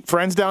some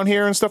friends down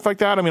here and stuff like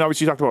that? I mean,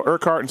 obviously you talked about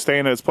Urquhart and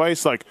staying at his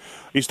place. Like,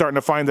 are you starting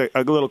to find a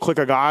little clique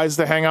of guys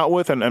to hang out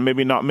with and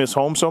maybe not miss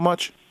home so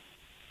much?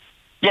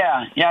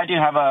 Yeah, I do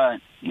have I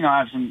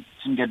have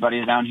some good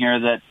buddies down here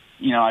that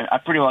I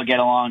pretty well get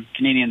along.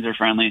 Canadians are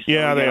friendly. So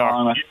yeah, they are.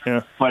 Along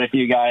with quite a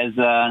few guys,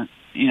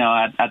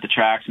 at the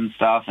tracks and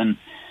stuff, and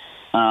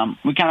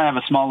we kind of have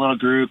a small little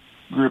group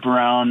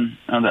around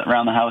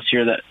the house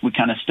here that we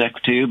kind of stick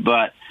to.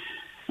 But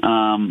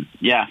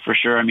for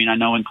sure. I mean, I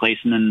know when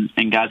Clayson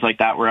and guys like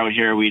that were out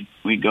here, we'd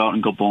go out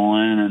and go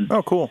bowling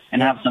and cool,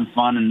 and have some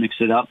fun and mix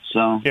it up.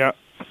 So yeah.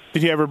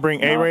 Did you ever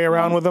bring A-Ray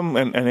around with them?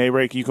 And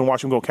A-Ray, you can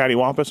watch him go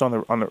cattywampus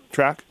on the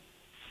track.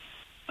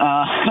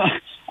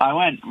 I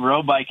went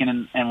road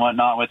biking and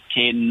whatnot with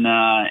Cade and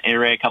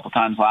A-Ray a couple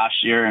times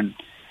last year, and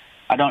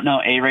I don't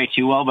know A-Ray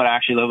too well, but I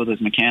actually live with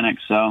his mechanic,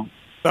 so.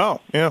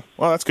 Oh, yeah.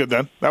 Well, that's good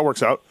then. That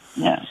works out.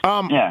 Yeah.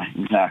 Yeah,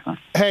 exactly.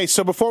 Hey,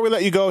 so before we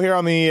let you go here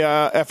on the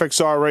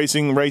FXR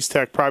Racing Race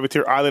Tech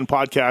Privateer Island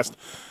podcast,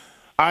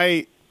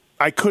 I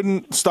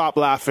couldn't stop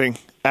laughing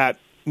at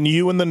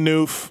you and the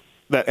Noof,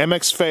 that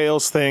MX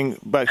Fails thing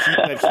that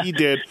he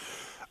did.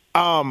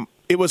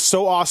 It was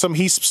so awesome.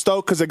 He's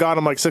stoked because it got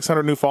him like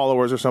 600 new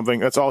followers or something.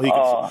 That's all he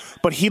can say.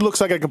 But he looks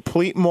like a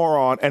complete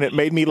moron, and it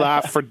made me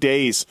laugh for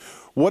days.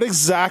 What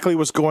exactly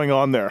was going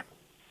on there?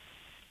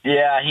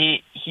 Yeah,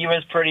 he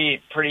was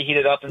pretty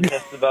heated up and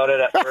pissed about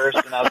it at first,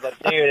 and I was like,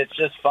 dude, it's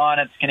just fun.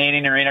 It's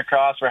Canadian Arena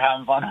Cross. We're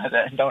having fun with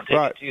it. Don't take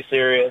it too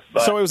serious.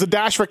 But, so it was a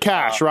dash for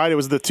cash, right? It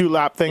was the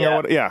 2-lap thing? Yeah. Or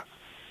what? Yeah.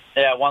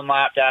 Yeah, 1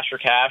 lap dash for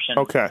cash. And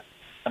okay.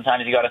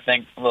 Sometimes you got to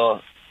think a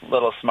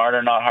little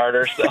smarter, not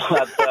harder. So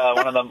that's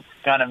one of the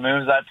kind of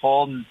moves I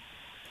pulled. And,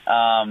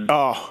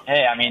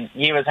 hey, I mean,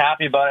 he was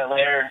happy about it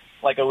later.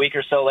 Like a week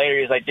or so later,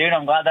 he's like, dude,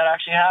 I'm glad that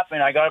actually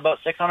happened. I got about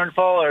 600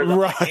 followers. I'm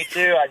like, me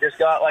too. I just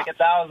got like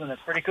 1,000.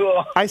 It's pretty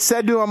cool. I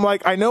said to him,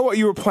 like, I know what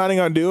you were planning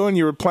on doing.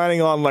 You were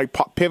planning on like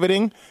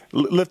pivoting,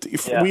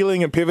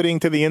 wheeling and pivoting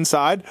to the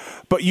inside,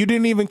 but you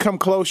didn't even come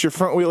close. Your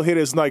front wheel hit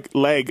his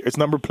leg, his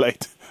number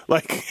plate.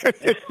 Like,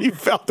 you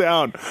fell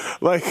down.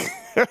 Like,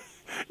 it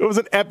was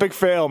an epic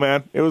fail,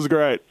 man. It was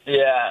great.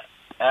 Yeah.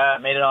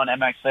 Made it on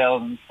MX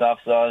Sales and stuff,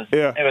 so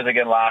it was a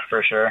good laugh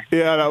for sure.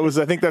 Yeah,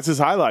 I think that's his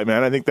highlight,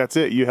 man. I think that's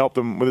it. You helped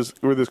him with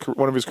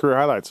one of his career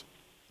highlights.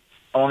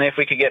 Only if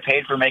we could get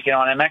paid for making it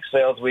on MX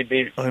Sales, we'd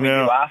be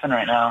laughing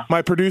right now.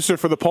 My producer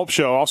for the Pulp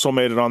Show also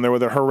made it on there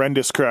with a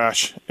horrendous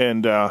crash,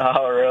 and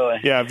oh really?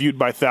 Yeah, viewed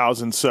by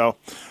thousands. So,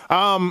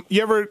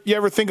 you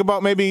ever think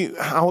about maybe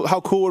how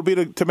cool it would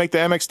be to make the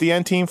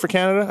MXDN team for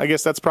Canada? I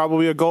guess that's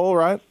probably a goal,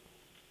 right?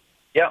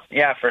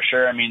 Yeah, for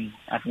sure. I mean,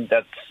 I think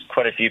that's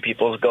quite a few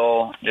people's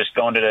goal. Just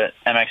going to the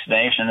MX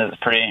Nation is a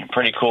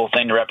pretty cool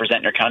thing to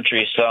represent your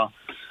country. So,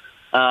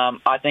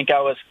 I think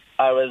I was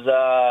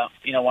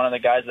one of the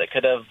guys that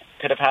could have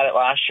had it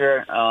last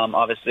year.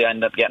 Obviously, I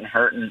ended up getting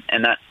hurt,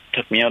 and that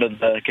took me out of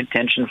the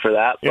contention for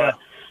that. Yeah.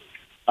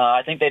 But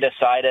I think they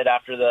decided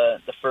after the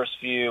first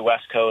few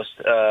West Coast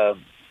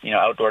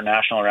outdoor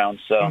national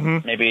rounds. So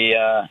maybe.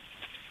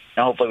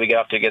 Hopefully we get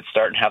off to a good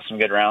start and have some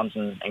good rounds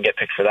and get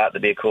picked for that.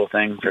 That'd be a cool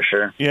thing for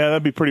sure. Yeah,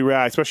 that'd be pretty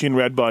rad, especially in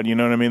Redbud. You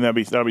know what I mean? That'd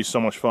be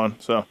so much fun.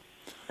 So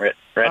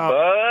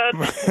Redbud.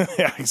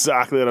 Yeah,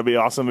 exactly. That'll be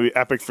awesome. It'll be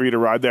epic for you to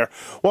ride there.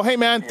 Well, hey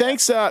man,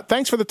 thanks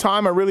for the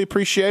time. I really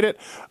appreciate it.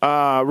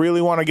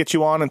 Really want to get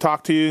you on and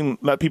talk to you and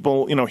let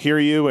people hear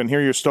you and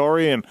hear your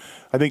story. And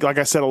I think, like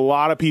I said, a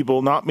lot of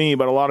people, not me,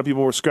 but a lot of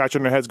people were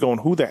scratching their heads going,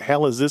 who the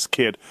hell is this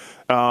kid?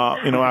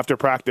 After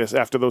practice,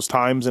 after those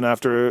times, and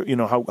after,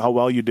 how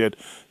well you did.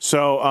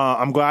 So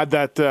I'm glad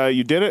that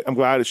you did it. I'm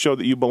glad it showed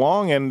that you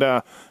belong. And,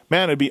 man,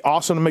 it'd be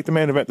awesome to make the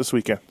main event this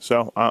weekend.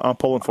 So I'm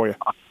pulling for you.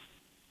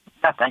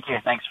 Yeah, thank you.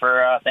 Thanks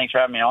for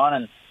having me on.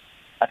 And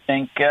I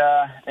think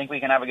we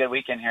can have a good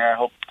weekend here. I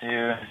hope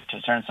to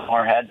turn some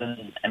more heads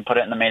and put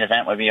it in the main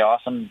event would be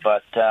awesome.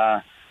 But,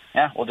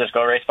 we'll just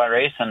go race by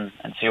race and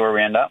see where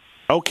we end up.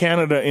 Oh,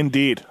 Canada,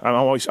 indeed. I'm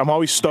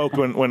always stoked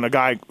when a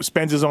guy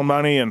spends his own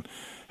money and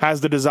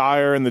has the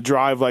desire and the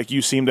drive like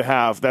you seem to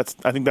have.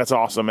 I think that's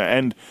awesome.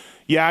 And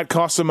yeah, it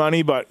costs some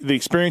money, but the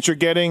experience you're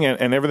getting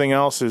and everything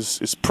else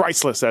is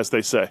priceless, as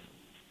they say.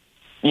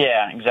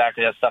 Yeah,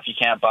 exactly. That's stuff you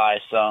can't buy.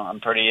 So I'm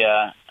pretty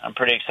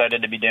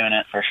excited to be doing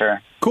it for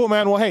sure. Cool,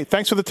 man. Well, hey,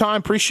 thanks for the time.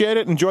 Appreciate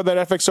it. Enjoy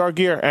that FXR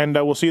gear, and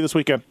we'll see you this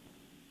weekend.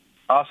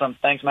 Awesome.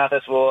 Thanks,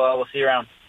 Mathis. We'll see you around.